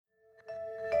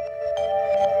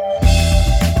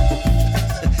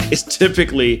it's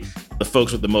typically the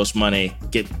folks with the most money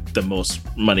get the most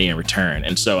money in return.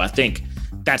 And so I think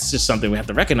that's just something we have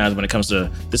to recognize when it comes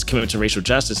to this commitment to racial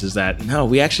justice, is that, no,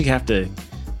 we actually have to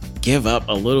give up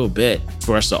a little bit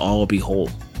for us to all be whole.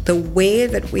 The way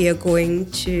that we are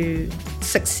going to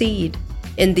succeed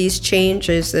in these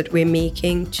changes that we're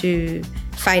making to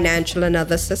financial and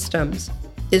other systems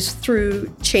is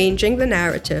through changing the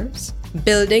narratives,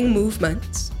 building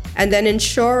movements, and then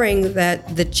ensuring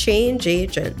that the change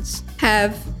agents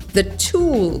have the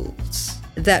tools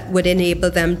that would enable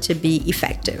them to be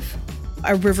effective.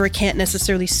 A river can't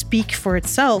necessarily speak for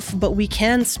itself, but we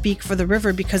can speak for the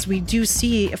river because we do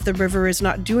see if the river is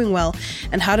not doing well.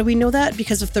 And how do we know that?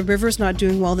 Because if the river is not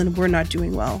doing well, then we're not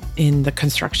doing well. In the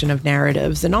construction of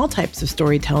narratives and all types of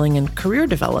storytelling and career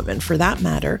development, for that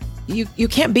matter, you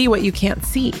can't be what you can't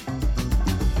see.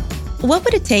 What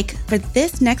would it take for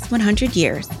this next 100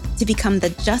 years to become the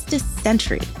justice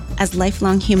century, as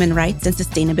lifelong human rights and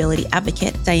sustainability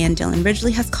advocate Diane Dillon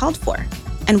Ridgely has called for,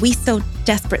 and we so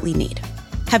desperately need?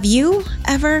 Have you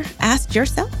ever asked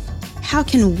yourself, how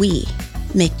can we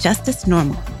make justice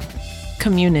normal?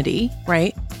 Community,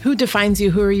 right? Who defines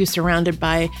you? Who are you surrounded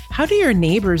by? How do your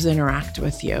neighbors interact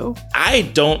with you? I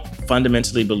don't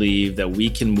fundamentally believe that we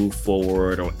can move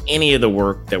forward on any of the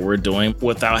work that we're doing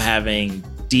without having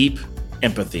deep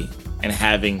empathy and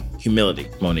having humility,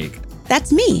 Monique.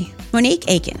 That's me, Monique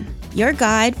Aiken, your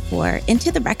guide for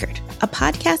Into the Record, a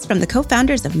podcast from the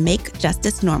co-founders of Make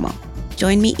Justice Normal.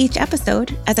 Join me each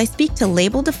episode as I speak to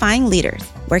label-defying leaders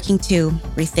working to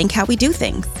rethink how we do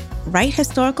things, right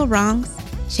historical wrongs,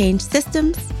 change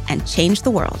systems, and change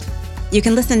the world. You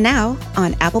can listen now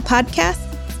on Apple Podcasts,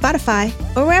 Spotify,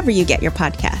 or wherever you get your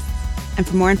podcasts. And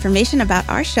for more information about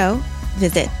our show,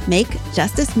 visit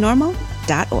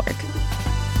makejusticenormal.org.